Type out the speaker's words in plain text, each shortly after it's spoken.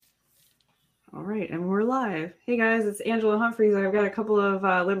All right, and we're live. Hey guys, it's Angela Humphreys. I've got a couple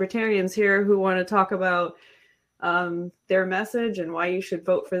of libertarians here who want to talk about their message and why you should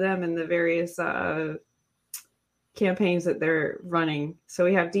vote for them in the various campaigns that they're running. So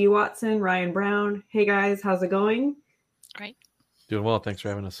we have Dee Watson, Ryan Brown. Hey guys, how's it going? Great. Doing well. Thanks for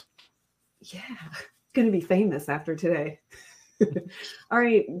having us. Yeah, going to be famous after today. All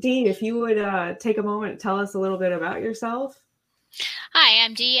right, Dee, if you would take a moment, tell us a little bit about yourself. Hi,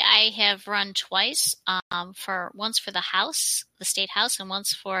 I'm Dee. I have run twice, once for the House, the State House, and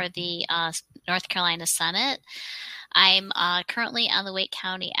once for the North Carolina Senate. I'm currently on the Wake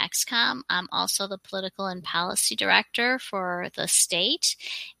County XCOM. I'm also the political and policy director for the state,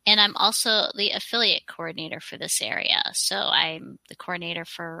 and I'm also the affiliate coordinator for this area. So I'm the coordinator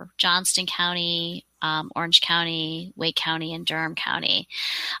for Johnston County, Orange County, Wake County, and Durham County.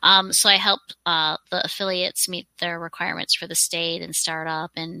 So I help the affiliates meet their requirements for the state and start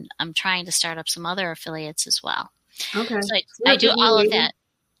up, and I'm trying to start up some other affiliates as well. Okay. So I do all of that.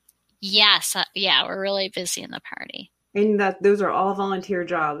 Yes. Yeah, we're really busy in the party. And those are all volunteer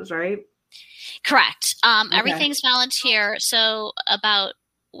jobs, right? Correct. Everything's volunteer. So about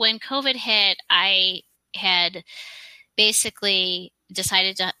when COVID hit, I had basically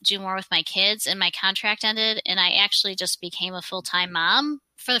decided to do more with my kids, and my contract ended, and I actually just became a full-time mom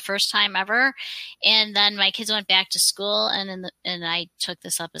for the first time ever. And then my kids went back to school, and I took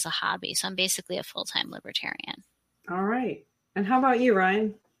this up as a hobby. So I'm basically a full-time libertarian. All right. And how about you,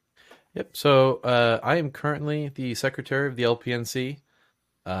 Ryan? Yep. So I am currently the secretary of the LPNC.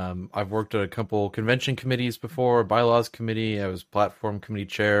 I've worked at a couple convention committees before, bylaws committee. I was platform committee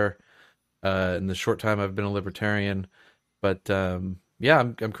chair in the short time I've been a libertarian. But I'm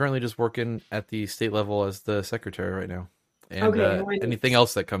currently just working at the state level as the secretary right now. And anything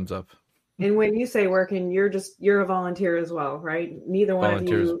else that comes up. And when you say working, you're a volunteer as well, right? Neither one of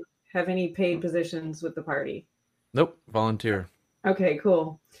you have any paid positions with the party. Nope, volunteer. Okay,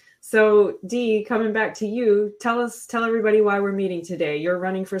 cool. So Dee, coming back to you, tell everybody why we're meeting today. You're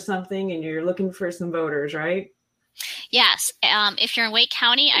running for something and you're looking for some voters, right? Yes. If you're in Wake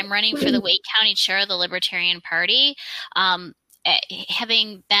County, I'm running for the Wake County chair of the Libertarian Party.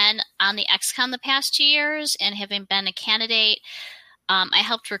 Having been on the XCOM the past 2 years and having been a candidate, I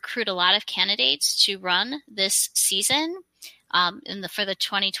helped recruit a lot of candidates to run this season for the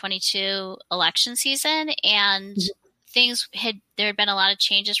 2022 election season. And there had been a lot of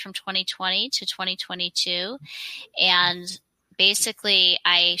changes from 2020 to 2022. And basically,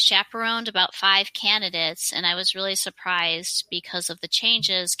 I chaperoned about 5 candidates, and I was really surprised because of the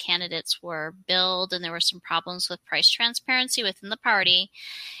changes. Candidates were billed, and there were some problems with price transparency within the party.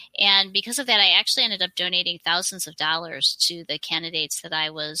 And because of that, I actually ended up donating thousands of dollars to the candidates that I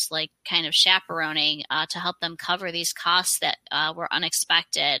was kind of chaperoning to help them cover these costs that were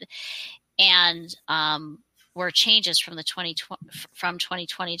unexpected. And were changes from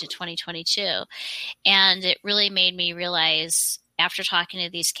 2020 to 2022. And it really made me realize, after talking to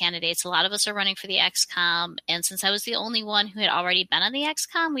these candidates, a lot of us are running for the XCOM. And since I was the only one who had already been on the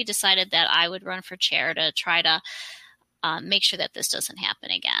XCOM, we decided that I would run for chair to try to make sure that this doesn't happen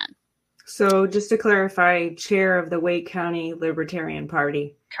again. So just to clarify, chair of the Wake County Libertarian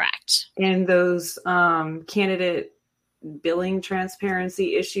Party. Correct. And those candidate billing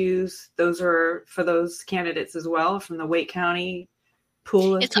transparency issues, those are for those candidates as well from the Wake County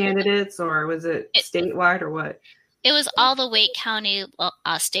pool of candidates, or was it statewide or what? It was all the Wake County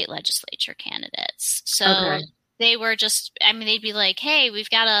state legislature candidates. So They were they'd be like, hey, we've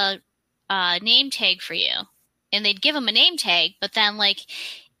got a name tag for you. And they'd give them a name tag, but then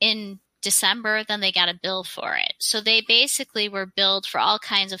in December, then they got a bill for it. So they basically were billed for all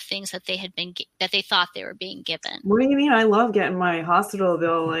kinds of things that they thought they were being given. What do you mean? I love getting my hospital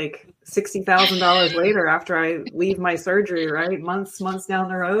bill $60,000 later after I leave my surgery, right? Months down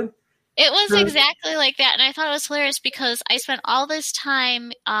the road. It was exactly like that. And I thought it was hilarious because I spent all this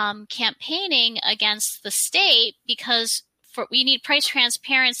time campaigning against the state because we need price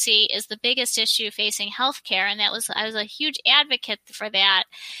transparency is the biggest issue facing healthcare. And I was a huge advocate for that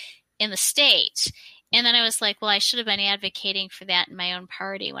in the state. And then I was like, well, I should have been advocating for that in my own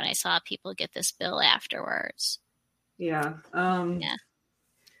party when I saw people get this bill afterwards. Yeah.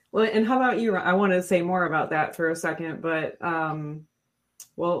 Well, and how about you? I want to say more about that for a second, but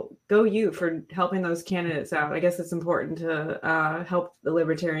go you for helping those candidates out. I guess it's important to help the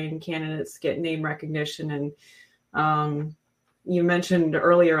libertarian candidates get name recognition. And you mentioned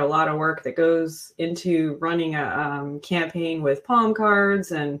earlier a lot of work that goes into running a campaign with palm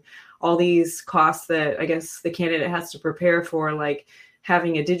cards and all these costs that I guess the candidate has to prepare for, like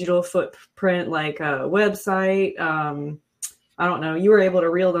having a digital footprint, like a website, I don't know, you were able to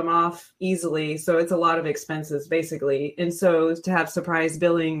reel them off easily. So it's a lot of expenses basically. And so to have surprise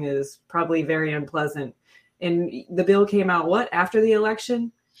billing is probably very unpleasant. And the bill came out after the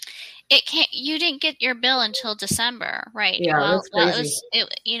election? You didn't get your bill until December, right? Yeah, that's crazy.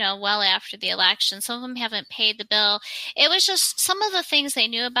 Well after the election. Some of them haven't paid the bill. It was just some of the things they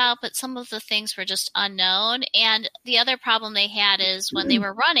knew about, but some of the things were just unknown. And the other problem they had is when they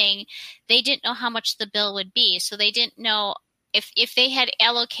were running, they didn't know how much the bill would be. So they didn't know if they had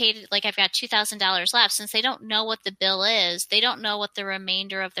allocated, like I've got $2,000 left, since they don't know what the bill is, they don't know what the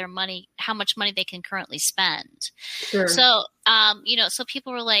remainder of their money, how much money they can currently spend. Sure. So, so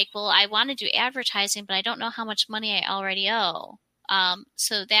people were like, well, I want to do advertising, but I don't know how much money I already owe.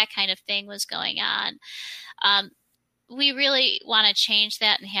 So that kind of thing was going on. We really want to change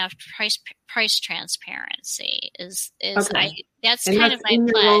that and have price transparency. Okay. That's and kind that's of my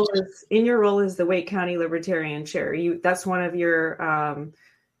pledge. In your role as the Wake County Libertarian Chair, that's one of your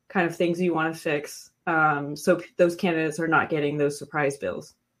kind of things you want to fix. So those candidates are not getting those surprise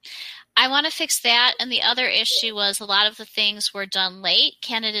bills. I want to fix that. And the other issue was a lot of the things were done late.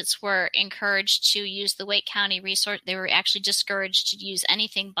 Candidates were encouraged to use the Wake County resource. They were actually discouraged to use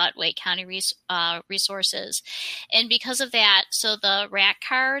anything but Wake County resources. And because of that, so the rack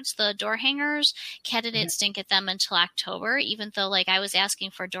cards, the door hangers, candidates didn't get them until October, even though like I was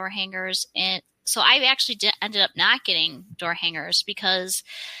asking for door hangers. And so I actually ended up not getting door hangers because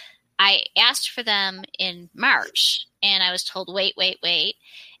I asked for them in March and I was told, wait.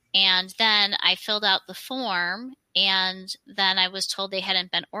 And then I filled out the form, and then I was told they hadn't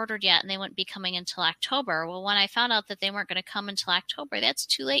been ordered yet, and they wouldn't be coming until October. Well, when I found out that they weren't going to come until October, that's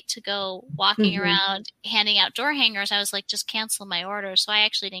too late to go walking around handing out door hangers. I was like, just cancel my order. So I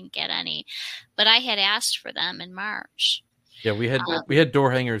actually didn't get any, but I had asked for them in March. Yeah, we had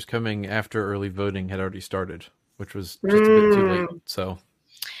door hangers coming after early voting had already started, which was just a bit too late. So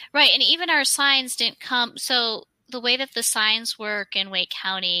right, and even our signs didn't come. So the way that the signs work in Wake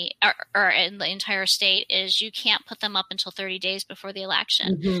County or in the entire state is you can't put them up until 30 days before the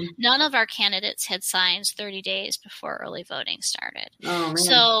election. None of our candidates had signs 30 days before early voting started. Oh, man.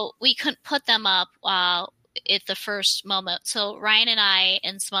 So we couldn't put them up at the first moment. So Ryan and I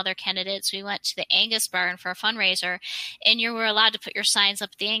and some other candidates, we went to the Angus Barn for a fundraiser, and you were allowed to put your signs up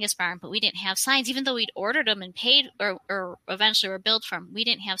at the Angus Barn, but we didn't have signs, even though we'd ordered them and paid or eventually were billed for them. We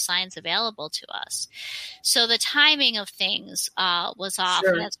didn't have signs available to us. So the timing of things was off.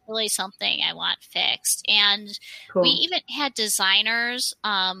 Sure. And that's really something I want fixed. And Cool. we even had designers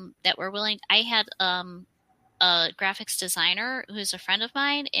that were willing. I had a graphics designer who's a friend of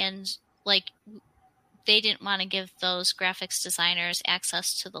mine, and like they didn't want to give those graphics designers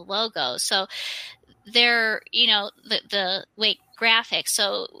access to the logo. So they're, the Wake graphics.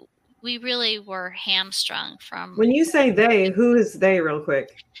 So we really were hamstrung from. When you say they, who is they real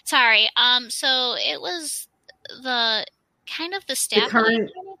quick? Sorry. So it was the kind of the staff.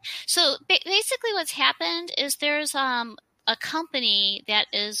 So basically what's happened is there's a company that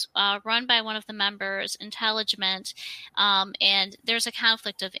is run by one of the members, Intelligent, and there's a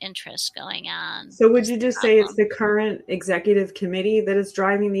conflict of interest going on. So would you just say it's the current executive committee that is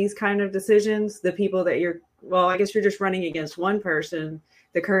driving these kind of decisions? The people that I guess you're just running against one person,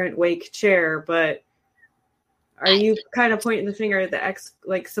 the current Wake chair, but are you kind of pointing the finger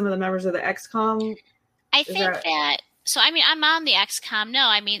at some of the members of the XCOM? I think that so, I'm on the XCOM.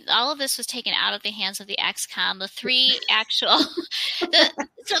 No, all of this was taken out of the hands of the XCOM. The three actual,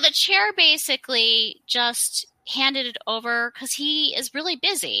 so the chair basically just handed it over because he is really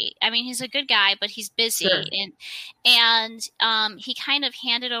busy. He's a good guy, but he's busy. Sure. And he kind of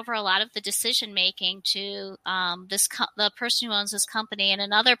handed over a lot of the decision making to the person who owns this company and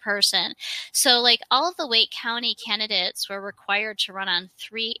another person. So like all of the Wake County candidates were required to run on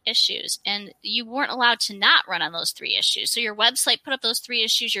 3 issues, and you weren't allowed to not run on those 3 issues. So your website put up those 3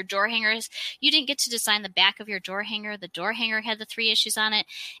 issues, your door hangers, you didn't get to design the back of your door hanger. The door hanger had the 3 issues on it.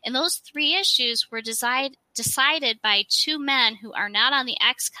 And those 3 issues were decided by 2 men who are not on the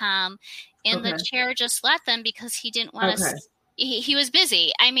XCOM, and the chair just let them because he didn't want to. He was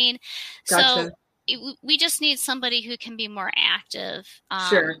busy. Gotcha. So we just need somebody who can be more active.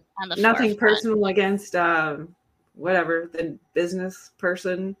 Sure. On the nothing forefront. Personal against the business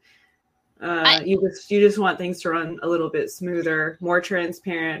person. You just want things to run a little bit smoother, more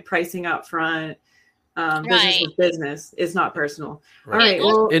transparent, pricing up front. Business is business. It's not personal. Right.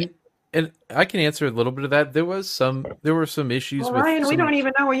 All right. Well. And I can answer a little bit of that. There were some issues with Ryan, we don't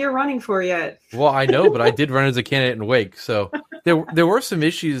even know what you're running for yet. Well, I know, but I did run as a candidate in Wake. So there were some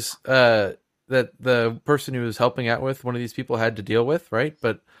issues that the person who was helping out with one of these people had to deal with, right?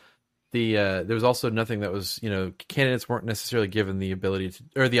 But there was also nothing that was, candidates weren't necessarily given the ability to,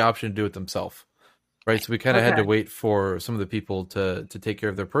 or the option to do it themselves, right? So we kind of had to wait for some of the people to take care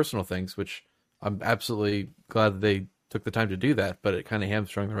of their personal things, which I'm absolutely glad that they took the time to do that, but it kind of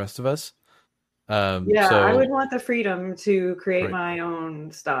hamstrung the rest of us. I would want the freedom to create my own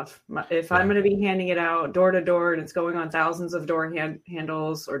stuff. If I'm going to be handing it out door to door and it's going on thousands of door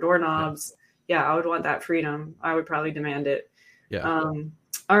handles or doorknobs, I would want that freedom. I would probably demand it.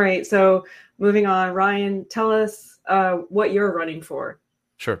 All right. So moving on, Ryan, tell us what you're running for.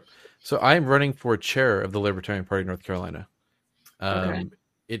 Sure. So I'm running for chair of the Libertarian Party of North Carolina.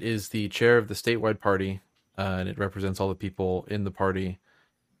 It is the chair of the statewide party, and it represents all the people in the party.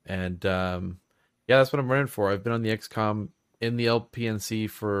 And that's what I'm running for. I've been on the XCOM in the LPNC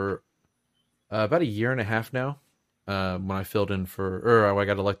for about a year and a half now. When I filled in I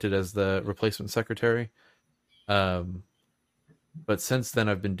got elected as the replacement secretary. But since then,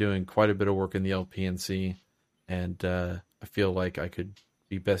 I've been doing quite a bit of work in the LPNC, and I feel like I could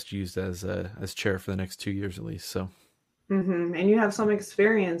be best used as chair for the next 2 years at least. So. Mm-hmm. And you have some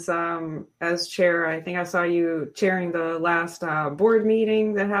experience as chair. I think I saw you chairing the last board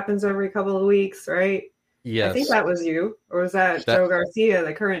meeting that happens every couple of weeks, right? Yes. I think that was you, or was that Joe Garcia,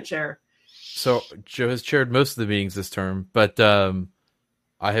 the current chair? So Joe has chaired most of the meetings this term, but I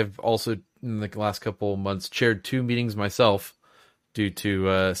have also in the last couple of months chaired 2 meetings myself due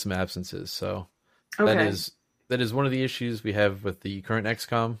to some absences. So that is one of the issues we have with the current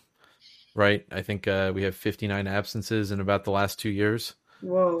XCOM. Right. I think we have 59 absences in about the last 2 years.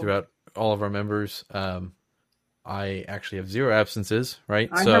 Whoa. Throughout all of our members. I actually have 0 absences, right?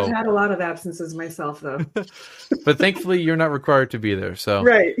 I have had a lot of absences myself, though. But thankfully, you're not required to be there. So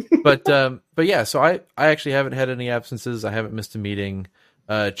right. but yeah, so I actually haven't had any absences. I haven't missed a meeting.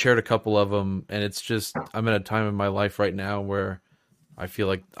 Chaired a couple of them, and it's just I'm at a time in my life right now where I feel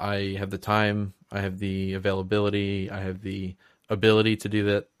like I have the time, I have the availability, I have the ability to do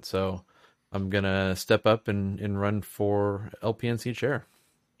that. So I'm going to step up and run for LPNC chair.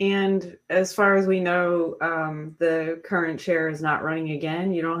 And as far as we know, the current chair is not running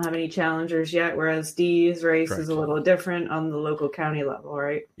again. You don't have any challengers yet, whereas Dee's race is a little different on the local county level,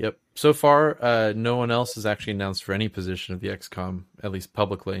 right? Yep. So far, no one else has actually announced for any position of the XCOM, at least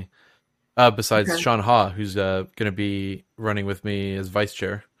publicly, besides Sean Ha, who's going to be running with me as vice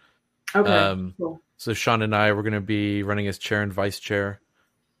chair. Okay, cool. So Sean and I were going to be running as chair and vice chair.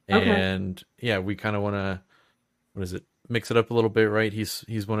 And we kind of want to, mix it up a little bit, right?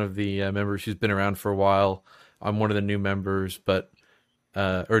 He's one of the members who's been around for a while. I'm one of the new members,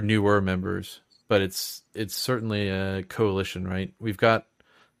 or newer members, but it's certainly a coalition, right? We've got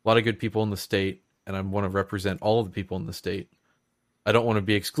a lot of good people in the state, and I want to represent all of the people in the state. I don't want to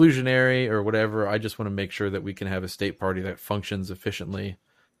be exclusionary or whatever. I just want to make sure that we can have a state party that functions efficiently.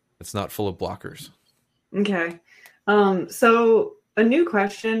 It's not full of blockers. Okay. So a new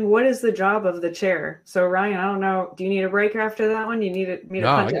question, what is the job of the chair? So Ryan, I don't know, do you need a break after that one? You need me to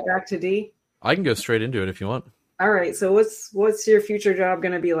punch it back to D? I can go straight into it if you want. All right. So what's your future job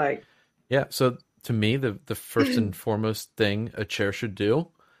going to be like? Yeah. So to me, the first and foremost thing a chair should do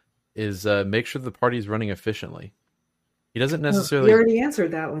is make sure the party is running efficiently. He doesn't necessarily... You already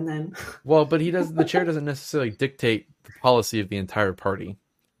answered that one then. Well, but the chair doesn't necessarily dictate the policy of the entire party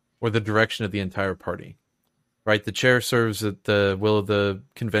or the direction of the entire party. Right, the chair serves at the will of the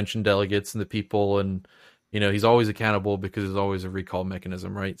convention delegates and the people, and he's always accountable because there's always a recall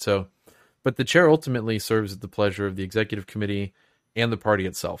mechanism, right? So, but the chair ultimately serves at the pleasure of the executive committee and the party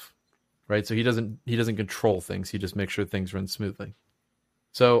itself, right? So he doesn't control things; he just makes sure things run smoothly.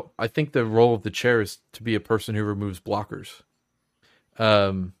 So I think the role of the chair is to be a person who removes blockers.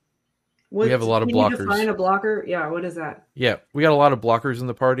 We have a lot of blockers. Can you define a blocker? Yeah, what is that? Yeah, we got a lot of blockers in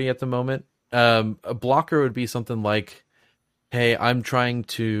the party at the moment. A blocker would be something like, hey, I'm trying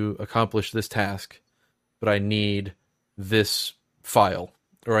to accomplish this task, but I need this file,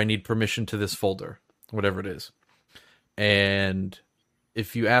 or I need permission to this folder, whatever it is. And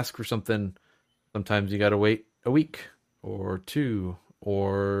if you ask for something, sometimes you got to wait a week or 2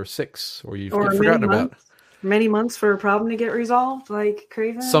 or 6, or you've forgotten about. Many months for a problem to get resolved, like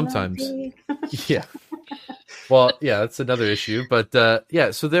Craven? Sometimes. Yeah. Well, yeah, that's another issue. But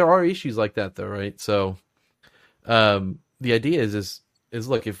so there are issues like that, though, right? So the idea is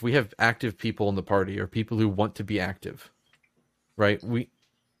look, if we have active people in the party or people who want to be active, right?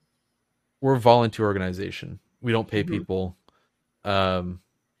 We're a volunteer organization. We don't pay people. Well,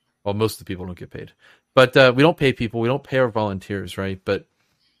 most of the people don't get paid. But we don't pay people. We don't pay our volunteers, right? But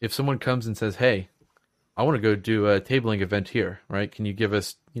if someone comes and says, hey, I want to go do a tabling event here, right? Can you give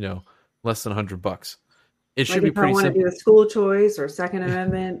us, less than $100? It should be pretty simple. I want to do a school choice or Second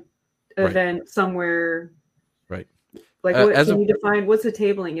Amendment event somewhere. Right. Like, what can you define? What's a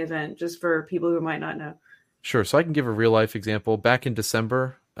tabling event, just for people who might not know? Sure. So I can give a real life example. Back in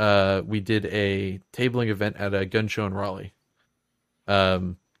December, we did a tabling event at a gun show in Raleigh.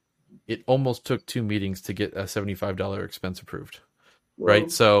 It almost took 2 meetings to get a $75 expense approved. Whoa.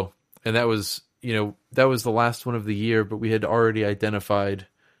 Right. So, and that was, that was the last one of the year, but we had already identified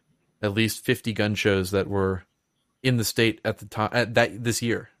at least 50 gun shows that were in the state at the time this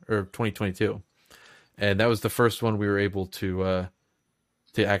year, or 2022. And that was the first one we were able to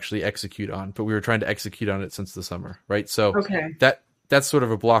actually execute on, but we were trying to execute on it since the summer. Right. So that's sort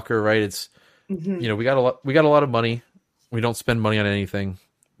of a blocker, right? It's, we got a lot of money. We don't spend money on anything,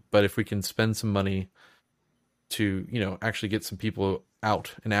 but if we can spend some money to, actually get some people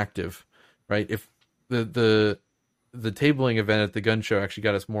out and active, right? If the tabling event at the gun show actually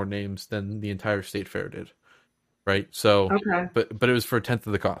got us more names than the entire state fair did, right? So, but it was for a tenth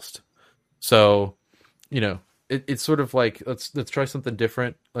of the cost. So, it's sort of like, let's try something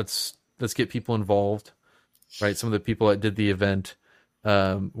different. Let's get people involved, right? Some of the people that did the event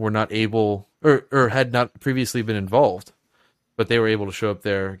were not able or had not previously been involved, but they were able to show up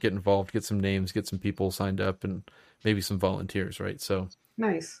there, get involved, get some names, get some people signed up, and maybe some volunteers, right? So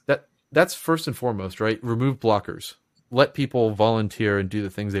nice. That's first and foremost, right? Remove blockers. Let people volunteer and do the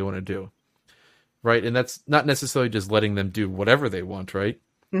things they want to do, right? And that's not necessarily just letting them do whatever they want, right?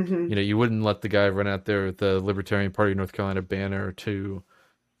 Mm-hmm. You wouldn't let the guy run out there with the Libertarian Party of North Carolina banner to,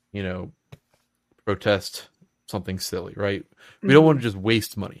 protest something silly, right? Mm-hmm. We don't want to just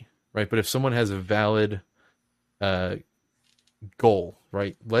waste money, right? But if someone has a valid goal,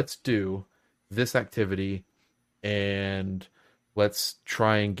 right? Let's do this activity and let's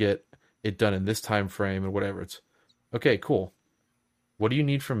try and get it done in this time frame and whatever. It's okay, cool. What do you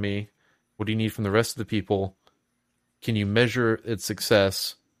need from me? What do you need from the rest of the people? Can you measure its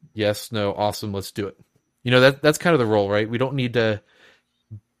success? Yes, no, awesome, let's do it. That's kind of the role, right? We don't need to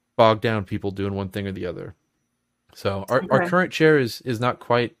bog down people doing one thing or the other. So our current chair is not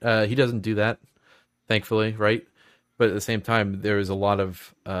quite, he doesn't do that, thankfully, right? But at the same time, there is a lot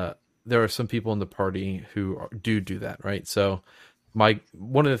of, there are some people in the party who do that, right? So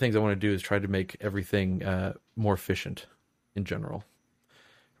one of the things I want to do is try to make everything more efficient in general,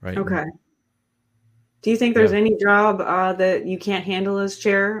 right? Okay. Do you think there's any job that you can't handle as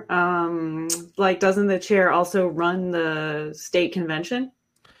chair? Like, doesn't the chair also run the state convention?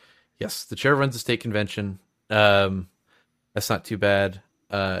 Yes, the chair runs the state convention. That's not too bad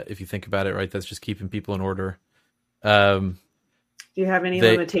if you think about it, right? That's just keeping people in order. Do you have any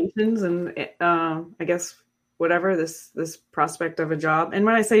limitations? And I guess whatever this prospect of a job. And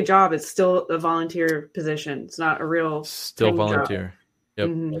when I say job, it's still a volunteer position. It's not a real volunteer. Job. Yep.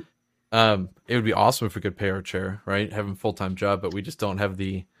 Mm-hmm. It would be awesome if we could pay our chair, right? Have a full-time job, but we just don't have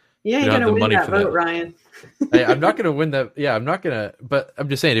the you're going to win that vote, Ryan. I'm not going to win that. Yeah, I'm not going to. But I'm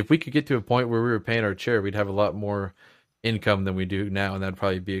just saying, if we could get to a point where we were paying our chair, we'd have a lot more income than we do now, and that'd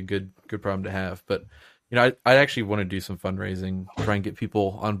probably be a good problem to have. But I actually want to do some fundraising, try and get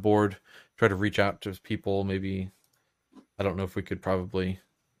people on board, try to reach out to people. Maybe I don't know if we could probably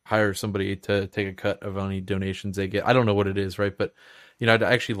hire somebody to take a cut of any donations they get. I don't know what it is, right? But I'd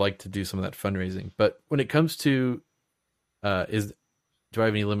actually like to do some of that fundraising. But when it comes to do I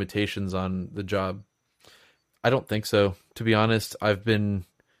have any limitations on the job? I don't think so. To be honest, I've been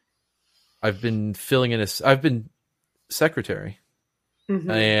filling in I've been secretary,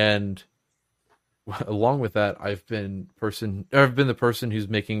 and along with that, I've been the person who's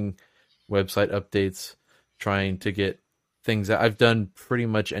making website updates, trying to get things that I've done pretty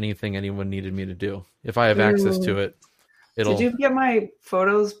much anything anyone needed me to do. If I have access to it, it'll. Did you get my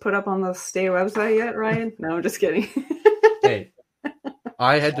photos put up on the state website yet, Ryan? No, I'm just kidding. Hey,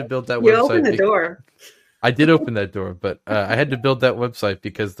 I had to build that website. You opened the door. I did open that door, but I had to build that website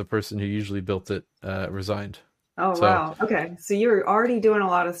because the person who usually built it resigned. Oh, so, wow. Okay. So you're already doing a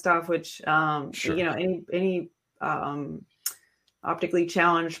lot of stuff, which, sure. Any optically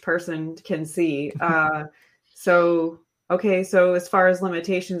challenged person can see. So as far as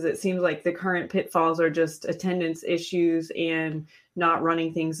limitations, it seems like the current pitfalls are just attendance issues and not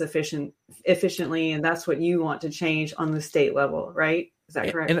running things efficiently. And that's what you want to change on the state level, right? Is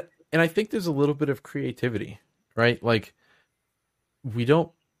that correct? And I think there's a little bit of creativity, right? Like we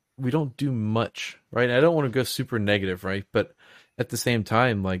don't do much, right? I don't want to go super negative, right? But at the same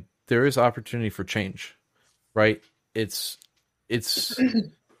time, like there is opportunity for change, right? It's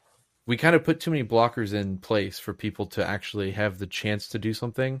we kind of put too many blockers in place for people to actually have the chance to do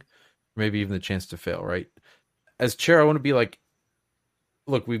something, or maybe even the chance to fail, right? As chair, I want to be like,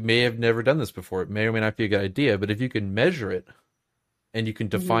 look, we may have never done this before. It may or may not be a good idea, but if you can measure it, and you can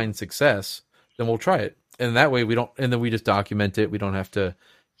define success, then we'll try it. And that way and then we just document it. We don't have to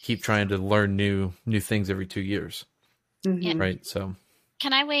keep trying to learn new things every 2 years. Right. So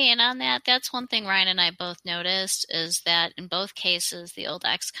can I weigh in on that? That's one thing Ryan and I both noticed is that in both cases, the old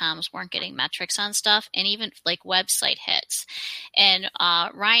XComs weren't getting metrics on stuff, and even like website hits. And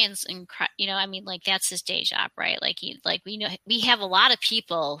Ryan's, that's his day job, right? We have a lot of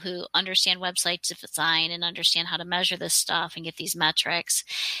people who understand website design and understand how to measure this stuff and get these metrics.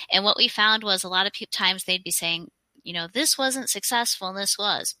 And what we found was a lot of times they'd be saying, this wasn't successful and this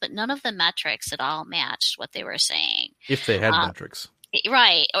was, but none of the metrics at all matched what they were saying. If they had metrics.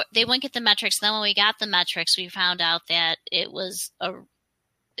 Right. They wouldn't get the metrics. Then when we got the metrics, we found out that it was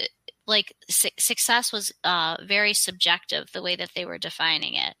success was very subjective, the way that they were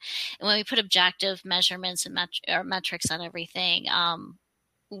defining it. And when we put objective measurements and metrics on everything,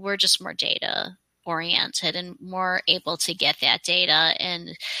 we're just more data oriented and more able to get that data.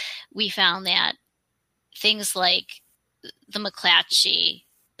 And we found that things like the McClatchy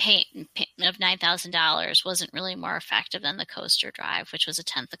payment of $9,000 wasn't really more effective than the Coaster Drive, which was a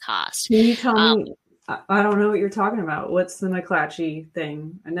tenth the cost. Can you tell me? I don't know what you're talking about. What's the McClatchy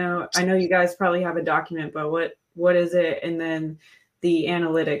thing? I know you guys probably have a document, but what is it? And then the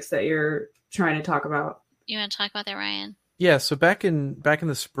analytics that you're trying to talk about. You want to talk about that, Ryan? Yeah. So back in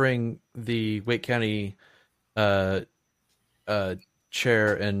the spring, the Wake County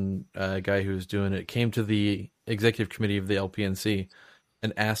chair and guy who was doing it came to the executive committee of the LPNC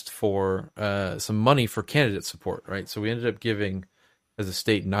and asked for some money for candidate support, right? So we ended up giving, as a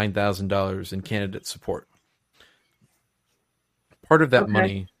state, $9,000 in candidate support. Part of that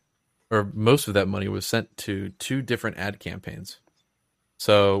money, or most of that money, was sent to 2 different ad campaigns.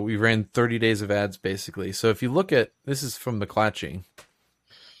 So we ran 30 days of ads, basically. So if you look at, this is from McClatchy.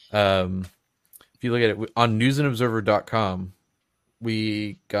 If you look at it on newsandobserver.com,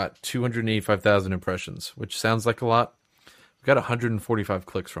 we got 285,000 impressions, which sounds like a lot. We got 145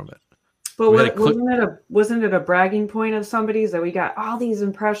 clicks from it. But wasn't it a bragging point of somebody's that we got all these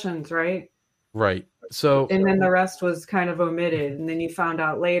impressions, right? Right. So and then the rest was kind of omitted, and then you found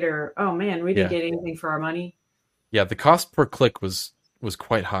out later, oh man, we didn't get anything for our money. Yeah, the cost per click was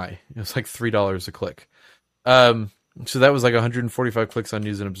quite high. It was like $3 a click. So that was like 145 clicks on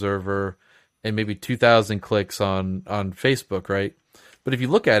News and Observer, and maybe 2,000 clicks on Facebook, right? But if you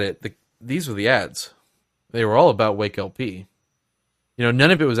look at it, these were the ads. They were all about Wake LP.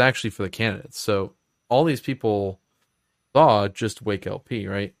 None of it was actually for the candidates. So all these people saw just Wake LP,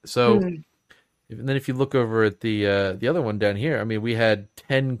 right? So and then if you look over at the other one down here, I mean, we had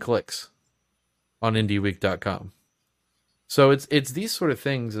 10 clicks on IndieWeek.com. So it's these sort of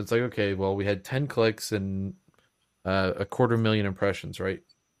things. It's like, okay, well, we had 10 clicks and 250,000 impressions, right?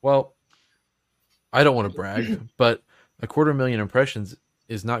 Well, I don't want to brag, but 250,000 impressions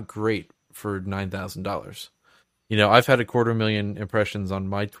is not great for $9,000. I've had 250,000 impressions on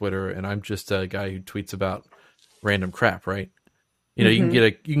my Twitter, and I'm just a guy who tweets about random crap, right? You can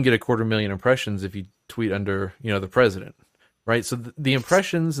get 250,000 impressions if you tweet under, the president, right? So the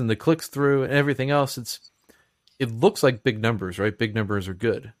impressions and the clicks through and everything else, it looks like big numbers, right? Big numbers are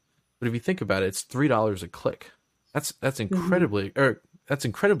good, but if you think about it, it's $3 a click. That's incredibly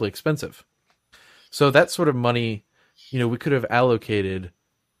expensive. So that sort of money, we could have allocated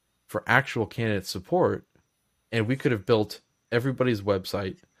for actual candidate support. And we could have built everybody's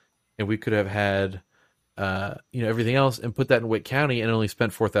website, and we could have had, everything else, and put that in Wake County, and only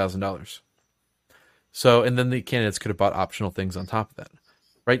spent $4,000. So, and then the candidates could have bought optional things on top of that,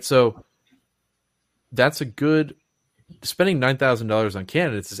 right? So, that's a good. Spending $9,000 on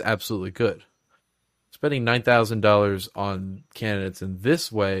candidates is absolutely good. Spending $9,000 on candidates in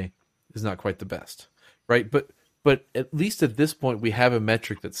this way is not quite the best, right? But at least at this point, we have a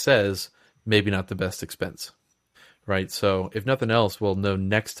metric that says maybe not the best expense. Right. So if nothing else, we'll know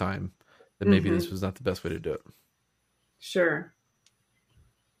next time that maybe this was not the best way to do it. Sure.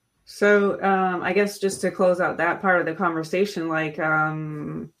 So I guess just to close out that part of the conversation,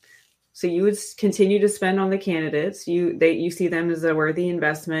 so you would continue to spend on the candidates. You see them as a worthy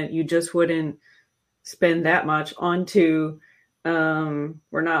investment. You just wouldn't spend that much onto. We're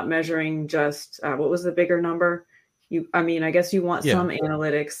not measuring just what was the bigger number. I guess you want some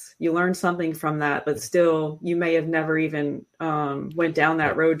analytics. You learn something from that, but still, you may have never even went down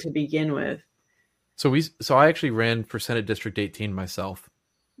that road to begin with. So I actually ran for Senate District 18 myself,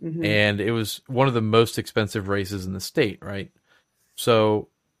 and it was one of the most expensive races in the state, right? So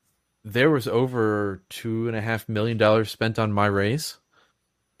there was over $2.5 million spent on my race,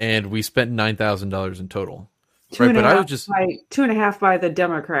 and we spent $9,000 in total. Right, but I was just $2.5 by the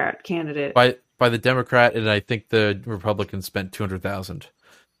Democrat candidate. By by the Democrat, and I think the Republican spent $200,000.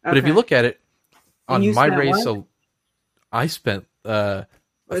 But if Okay. you look at it And on you my spent race, what? I spent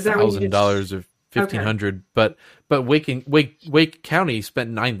Is that what you $1,000 or $1,500, but Wake County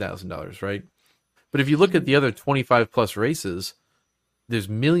spent $9,000, right? But if you look at the other 25 plus races, there's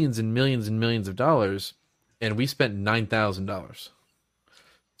millions and millions and millions of dollars, and we spent $9,000.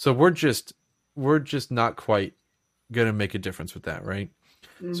 So we're just not quite gonna make a difference with that, right?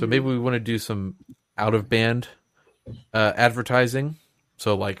 Mm-hmm. So maybe we want to do some out of band advertising.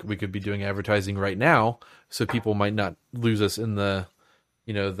 So like we could be doing advertising right now, so people might not lose us in the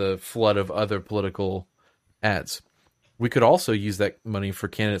the flood of other political ads. We could also use that money for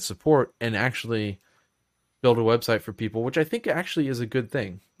candidate support and actually build a website for people, which I think actually is a good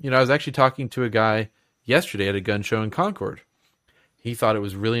thing. I was actually talking to a guy yesterday at a gun show in Concord. He thought it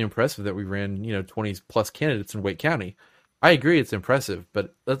was really impressive that we ran 20 plus candidates in Wake County. I agree it's impressive,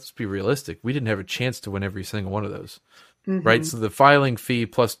 but let's be realistic. We didn't have a chance to win every single one of those. Mm-hmm. Right? So the filing fee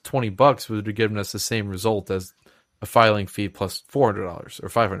plus $20 would have given us the same result as a filing fee plus $400 or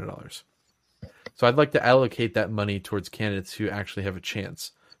 $500. So I'd like to allocate that money towards candidates who actually have a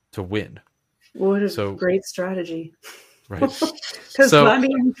chance to win. What a great strategy. Right. Because,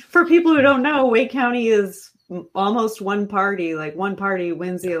 for people who don't know, Wake County is almost one party. Like one party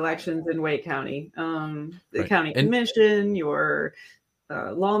wins the elections in Wake County. The county commission, your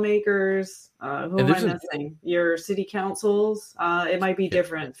lawmakers, who am I missing? Your city councils. It might be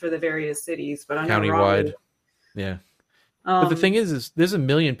different for the various cities, but I know countywide. Yeah. But the thing is there's 1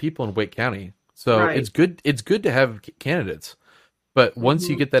 million people in Wake County. So it's good to have candidates. But once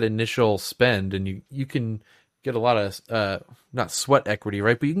you get that initial spend and you can get a lot of not sweat equity,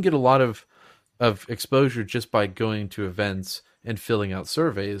 right? But you can get a lot of exposure just by going to events and filling out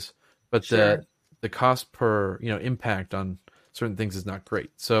surveys. But the cost per impact on certain things is not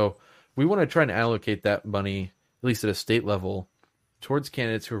great. So we want to try and allocate that money, at least at a state level, towards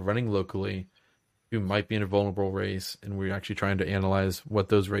candidates who are running locally, who might be in a vulnerable race, and we're actually trying to analyze what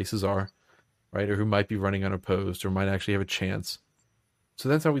those races are, right? Or who might be running unopposed or might actually have a chance. So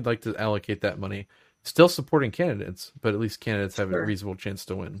that's how we'd like to allocate that money. Still supporting candidates, but at least candidates have a reasonable chance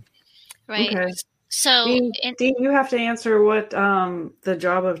to win. Right. Okay. So, Dean, you have to answer what the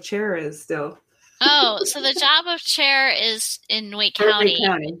job of chair is still. Oh, so the job of chair is in Wake County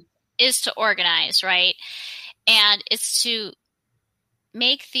is to organize, right? And it's to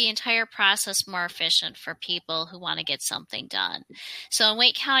make the entire process more efficient for people who want to get something done. So in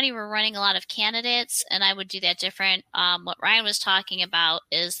Wake County, we're running a lot of candidates, and I would do that different. What Ryan was talking about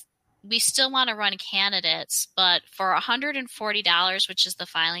is we still want to run candidates, but for $140, which is the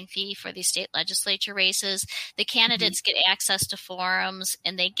filing fee for these state legislature races, the candidates get access to forums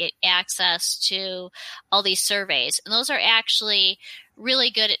and they get access to all these surveys. And those are actually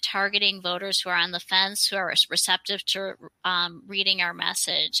really good at targeting voters who are on the fence, who are receptive to reading our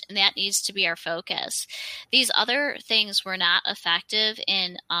message. And that needs to be our focus. These other things were not effective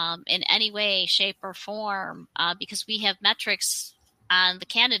in any way, shape, or form because we have metrics on the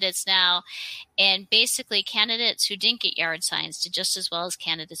candidates now, and basically candidates who didn't get yard signs did just as well as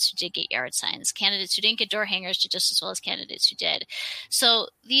candidates who did get yard signs. Candidates who didn't get door hangers did just as well as candidates who did. So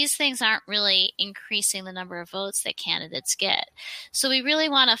these things aren't really increasing the number of votes that candidates get. So we really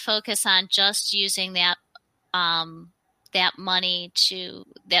want to focus on just using that money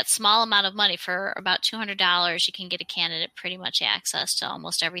that small amount of money. For about $200, you can get a candidate pretty much access to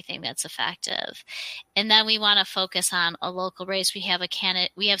almost everything that's effective. And then we want to focus on a local race. We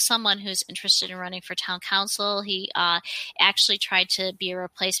have someone who's interested in running for town council. He actually tried to be a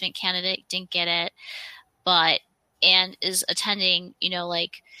replacement candidate, didn't get it, and is attending,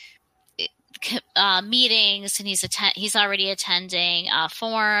 meetings, and he's already attending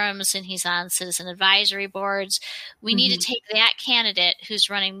forums, and he's on citizen advisory boards. We need to take that candidate who's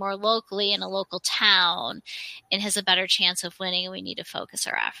running more locally in a local town and has a better chance of winning, and we need to focus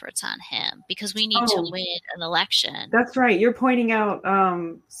our efforts on him because we need to win an election. That's right. You're pointing out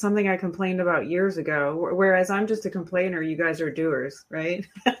something I complained about years ago, whereas I'm just a complainer, you guys are doers, right?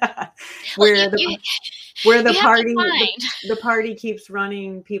 Where the party keeps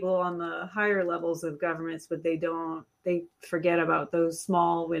running people on the higher levels of governments, but they forget about those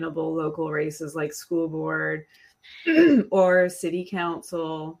small winnable local races like school board or city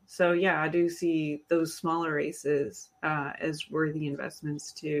council. So yeah, I do see those smaller races as worthy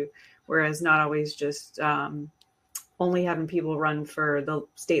investments too, whereas not always just only having people run for the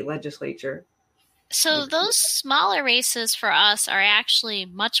state legislature. So those smaller races for us are actually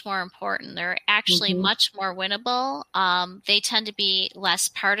much more important. They're actually much more winnable. They tend to be less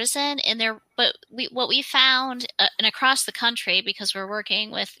partisan, what we found, and across the country, because we're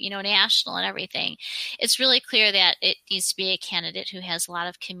working with national and everything, it's really clear that it needs to be a candidate who has a lot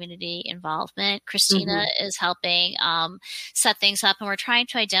of community involvement. Christina is helping set things up, and we're trying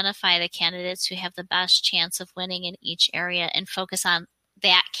to identify the candidates who have the best chance of winning in each area and focus on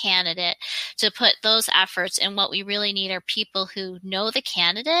that candidate to put those efforts. And what we really need are people who know the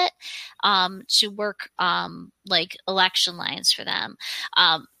candidate to work like election lines for them.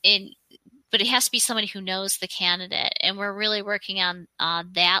 But it has to be somebody who knows the candidate. And we're really working on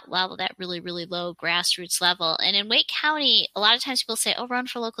that level, that really, really low grassroots level. And in Wake County, a lot of times people say, oh, run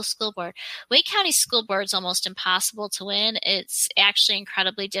for local school board. Wake County school board is almost impossible to win. It's actually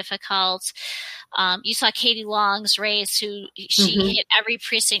incredibly difficult. You saw Katie Long's race, she hit every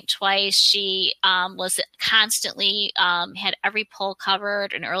precinct twice. She was constantly had every poll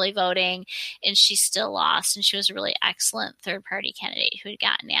covered in early voting, and she still lost. And she was a really excellent third-party candidate who had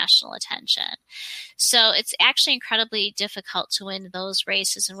gotten national attention. So it's actually incredibly difficult to win those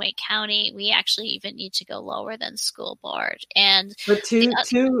races in Wake County. We actually even need to go lower than school board. But two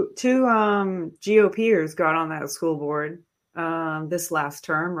GOPers got on that school board this last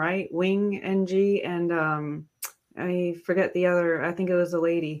term, right? Wing NG and I forget the other. I think it was a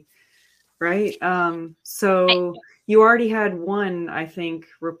lady, right? So you already had one, I think,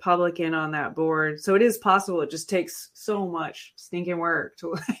 Republican on that board. So it is possible. It just takes so much stinking work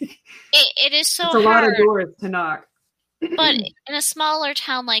to It is so it's hard. A lot of doors to knock. But in a smaller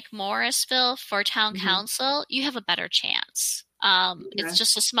town like Morrisville, for town council, you have a better chance. It's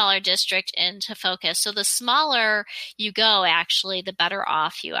just a smaller district and to focus. So the smaller you go, actually, the better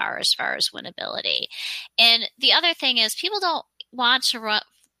off you are as far as winnability. And the other thing is, people don't want to run.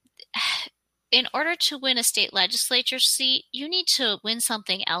 In order to win a state legislature seat, you need to win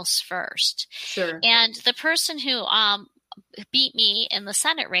something else first. Sure. And the person who beat me in the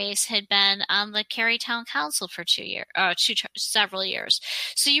Senate race had been on the Cary Town Council for several years.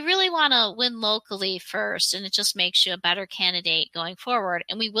 So you really want to win locally first, and it just makes you a better candidate going forward.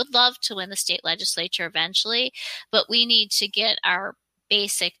 And we would love to win the state legislature eventually, but we need to get our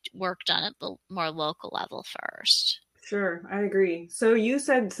basic work done at the more local level first. Sure, I agree. So you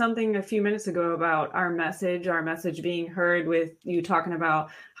said something a few minutes ago about our message being heard, with you talking about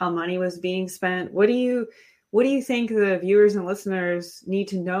how money was being spent. What do you think the viewers and listeners need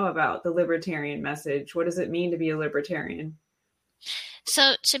to know about the libertarian message? What does it mean to be a libertarian?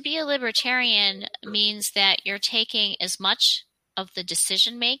 So to be a libertarian means that you're taking as much of the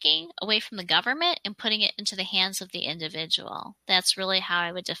decision making away from the government and putting it into the hands of the individual. That's really how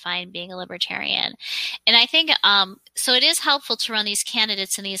I would define being a libertarian. And I think so it is helpful to run these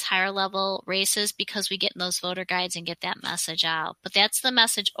candidates in these higher level races, because we get in those voter guides and get that message out. But that's the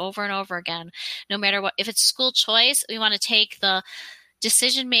message over and over again. No matter what, if it's school choice, we want to take the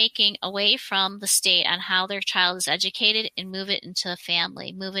decision making away from the state on how their child is educated and move it into the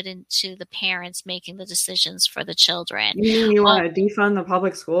family, move it into the parents making the decisions for the children. You mean you want to defund the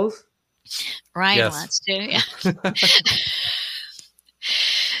public schools? Ryan wants to, yeah.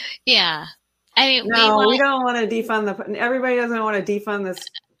 Yeah. I mean, no, we don't want to defund everybody doesn't want to defund the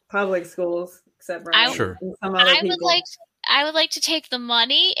public schools except Ryan and some other people. I would like to take the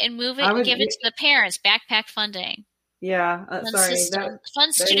money and move it and give it to the parents, backpack funding. Yeah,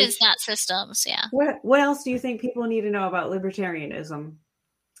 fund students, not systems. Yeah. What else do you think people need to know about libertarianism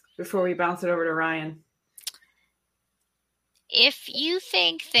before we bounce it over to Ryan? If you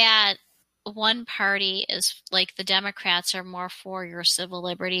think that one party is like the Democrats are more for your civil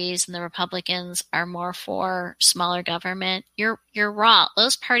liberties and the Republicans are more for smaller government, you're wrong.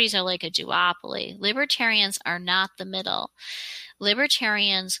 Those parties are like a duopoly. Libertarians are not the middle.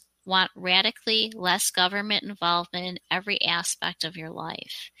 Libertarians want radically less government involvement in every aspect of your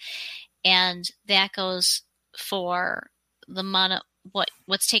life. And that goes for the money,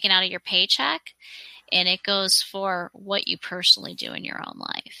 what's taken out of your paycheck, and it goes for what you personally do in your own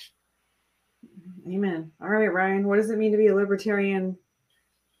life. Amen. All right, Ryan, what does it mean to be a libertarian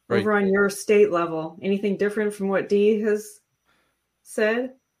over on your state level? Anything different from what Dee has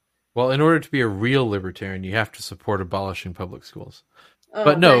said? Well, in order to be a real libertarian, you have to support abolishing public schools. Oh,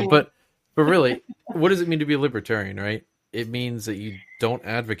 but no, but really, what does it mean to be a libertarian, right? It means that you don't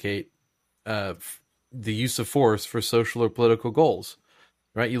advocate the use of force for social or political goals,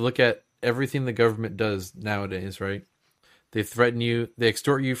 right? You look at everything the government does nowadays, right? They threaten you, they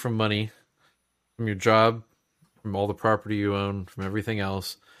extort you from money, from your job, from all the property you own, from everything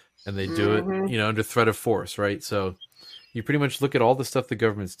else, and they do it, under threat of force, right? So You pretty much look at all the stuff the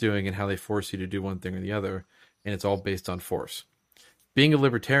government's doing and how they force you to do one thing or the other, and it's all based on force. Being a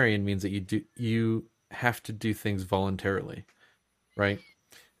libertarian means that you have to do things voluntarily, right?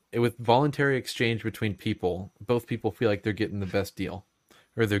 With voluntary exchange between people, both people feel like they're getting the best deal,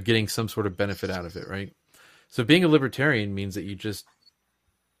 or they're getting some sort of benefit out of it, right? So being a libertarian means that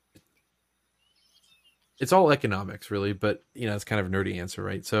it's all economics, really, but it's kind of a nerdy answer,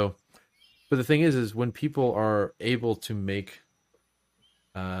 right? So, but the thing is when people are able to make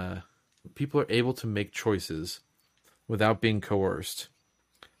choices without being coerced,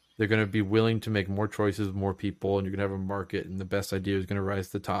 they're going to be willing to make more choices with more people, and you're going to have a market, and the best idea is going to rise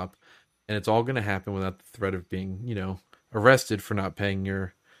to the top, and it's all going to happen without the threat of being, arrested for not paying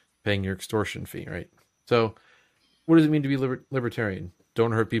your extortion fee, right? So, what does it mean to be libertarian?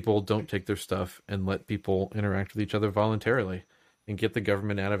 Don't hurt people, don't take their stuff, and let people interact with each other voluntarily, and get the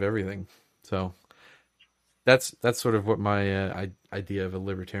government out of everything. So, that's sort of what my idea of a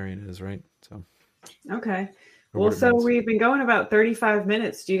libertarian is, right? So, okay. Well, so we've been going about 35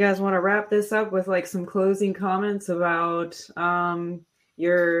 minutes. Do you guys want to wrap this up with like some closing comments about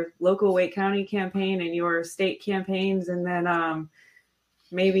your local Wake County campaign and your state campaigns, and then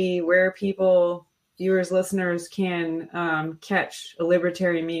maybe where viewers, listeners can catch a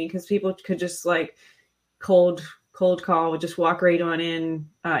libertarian meeting? Because people could just like cold call, just walk right on in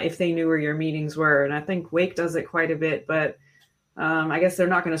if they knew where your meetings were. And I think Wake does it quite a bit, but I guess they're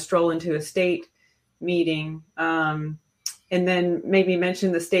not going to stroll into a state meeting. And then maybe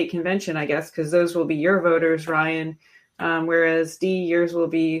mention the state convention, I guess, because those will be your voters, Ryan. Whereas D, yours will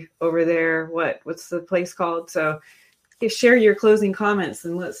be over there. What's the place called? So share your closing comments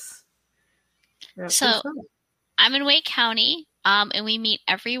and let's wrap this up. I'm in Wake County, and we meet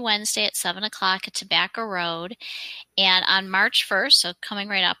every Wednesday at 7 o'clock at Tobacco Road. And on March 1st, so coming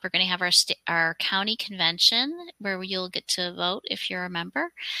right up, we're going to have our county convention where you'll get to vote if you're a member.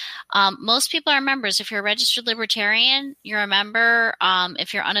 Most people are members. If you're a registered libertarian, you're a member.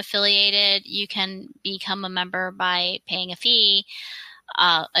 If you're unaffiliated, you can become a member by paying a fee.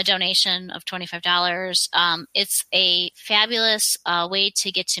 A donation of $25. It's a fabulous way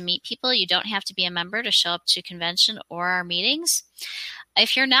to get to meet people. You don't have to be a member to show up to convention or our meetings.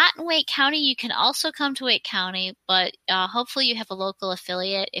 If you're not in Wake County, you can also come to Wake County, but hopefully you have a local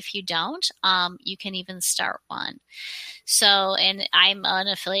affiliate. If you don't, you can even start one. So, and I'm an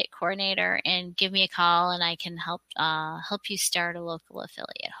affiliate coordinator, and give me a call and I can help you start a local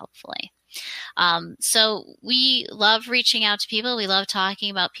affiliate, hopefully. So we love reaching out to people. We love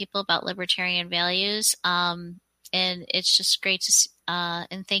talking about people, about libertarian values. And it's just great to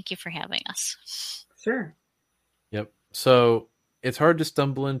and thank you for having us. Sure. Yep. So it's hard to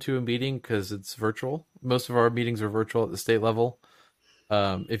stumble into a meeting because it's virtual. Most of our meetings are virtual at the state level.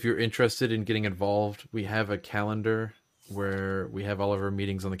 If you're interested in getting involved, we have a calendar where we have all of our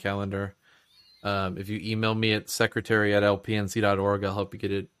meetings on the calendar. If you email me at secretary@lpnc.org, I'll help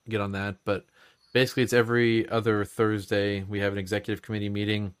you get on that. But basically, it's every other Thursday. We have an executive committee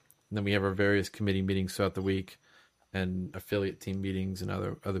meeting, and then we have our various committee meetings throughout the week, and affiliate team meetings and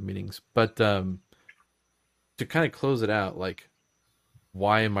other meetings. But to kind of close it out, like,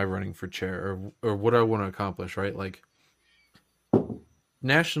 why am I running for chair, or what do I want to accomplish, right? Like,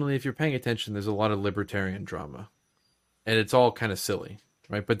 nationally, if you're paying attention, there's a lot of libertarian drama, and it's all kind of silly,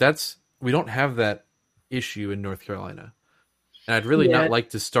 right? But we don't have that issue in North Carolina. And I'd really not like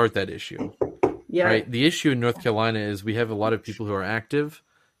to start that issue. Yeah. Right? The issue in North Carolina is we have a lot of people who are active,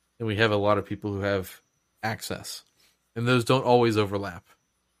 and we have a lot of people who have access. And those don't always overlap.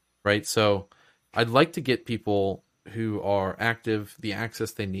 Right? So I'd like to get people who are active the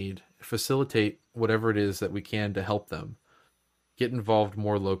access they need, facilitate whatever it is that we can to help them, get involved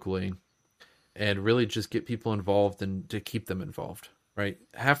more locally, and really just get people involved and to keep them involved. Right?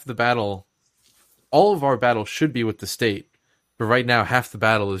 Half the battle, all of our battle should be with the state, but right now half the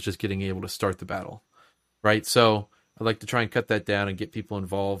battle is just getting able to start the battle. Right? So I'd like to try and cut that down and get people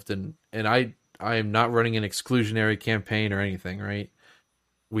involved. And I am not running an exclusionary campaign or anything, right?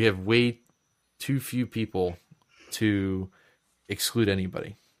 We have way too few people to exclude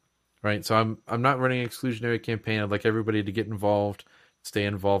anybody. Right? So I'm not running an exclusionary campaign. I'd like everybody to get involved, stay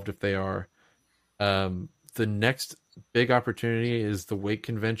involved if they are. The next big opportunity is the Wake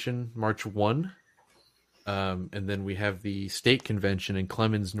Convention, March 1. And then we have the state convention in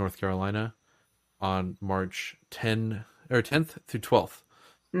Clemens, North Carolina on March 10th through 12th.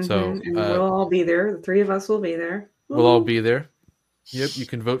 Mm-hmm. So and we'll all be there. The three of us will be there. We'll all be there. Yep. You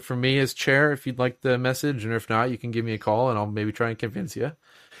can vote for me as chair if you'd like the message. And if not, you can give me a call and I'll maybe try and convince you.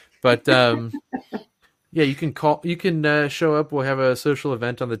 But yeah, you can call. You can show up. We'll have a social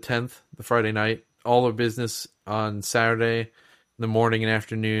event on the 10th, the Friday night. all our business on Saturday in the morning and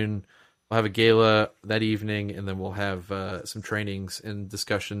afternoon. We'll have a gala that evening, and then we'll have some trainings and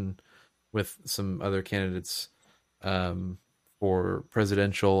discussion with some other candidates for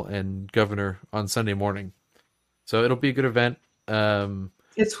presidential and governor on Sunday morning. So it'll be a good event.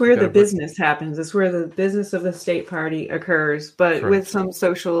 It's where the business happens. It's where the business of the state party occurs, but with some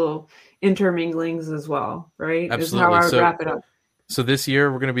social interminglings as well, right? Absolutely. Is how I would wrap it up. So this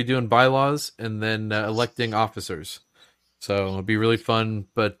year we're going to be doing bylaws and then electing officers. So it'll be really fun.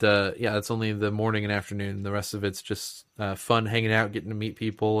 But yeah, it's only the morning and afternoon. The rest of it's just fun, hanging out, getting to meet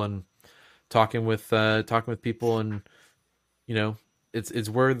people, and talking with people, and it's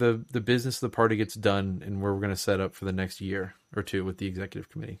where the business of the party gets done, and where we're going to set up for the next year or two with the executive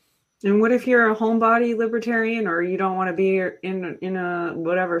committee. And what if you're a homebody libertarian, or you don't want to be in a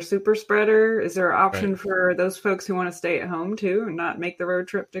whatever super spreader? Is there an option for those folks who want to stay at home too and not make the road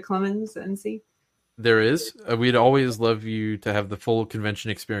trip to Clemens, NC? There is. We'd always love you to have the full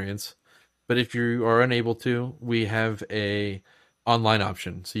convention experience, but if you are unable to, we have a online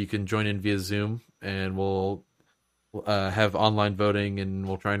option, so you can join in via Zoom, and we'll have online voting, and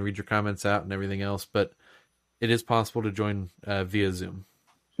we'll try and read your comments out and everything else. But it is possible to join via Zoom.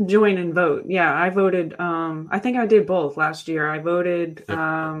 Join and vote. Yeah, I voted. I think I did both last year. I voted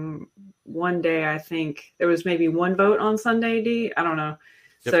one day. I think there was maybe one vote on Sunday, D. I don't know.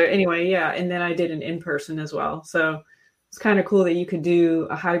 Yep. So anyway, yeah. And then I did an in-person as well. So it's kind of cool that you could do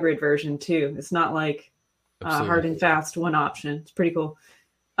a hybrid version too. It's not like hard and fast one option. It's pretty cool.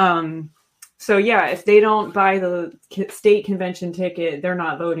 So yeah, if they don't buy the state convention ticket, they're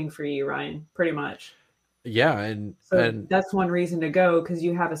not voting for you, Ryan, pretty much. Yeah, and that's one reason to go, because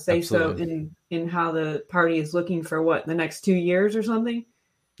you have a say-so in how the party is looking for the next 2 years or something.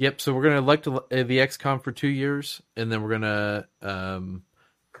 Yep. So we're going to elect the XCOM for 2 years, and then we're going to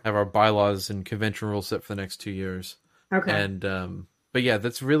have our bylaws and convention rules set for the next 2 years. Okay. And but yeah,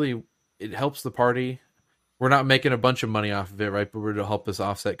 that's really, it helps the party. We're not making a bunch of money off of it, right? But we're to help us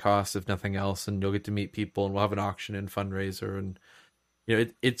offset costs, if nothing else, and you'll get to meet people, and we'll have an auction and fundraiser, and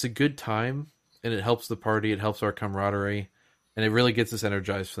it's a good time. And it helps the party. It helps our camaraderie, and it really gets us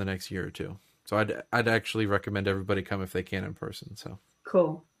energized for the next year or two. So I'd actually recommend everybody come if they can in person. So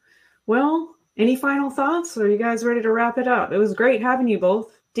cool. Well, any final thoughts? Or are you guys ready to wrap it up? It was great having you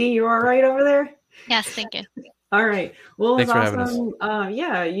both. Dee, you all right over there? Yes, thank you. All right. Well, thanks it was for awesome. having us.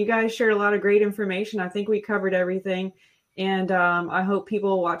 Yeah, you guys shared a lot of great information. I think we covered everything. And I hope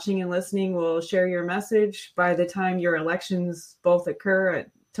people watching and listening will share your message by the time your elections both occur at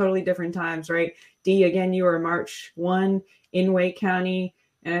totally different times, right? Dee, again, you are March 1 in Wake County,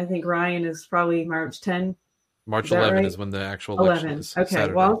 and I think Ryan is probably March 10. March 11 is when the actual election is. Okay,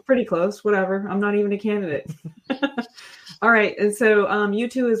 Saturday. Well, it's pretty close. Whatever. I'm not even a candidate. All right, and so you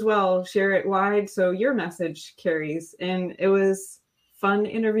two as well, share it wide so your message carries. And it was fun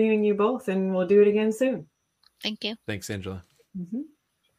interviewing you both, and we'll do it again soon. Thank you. Thanks, Angela. Mm-hmm.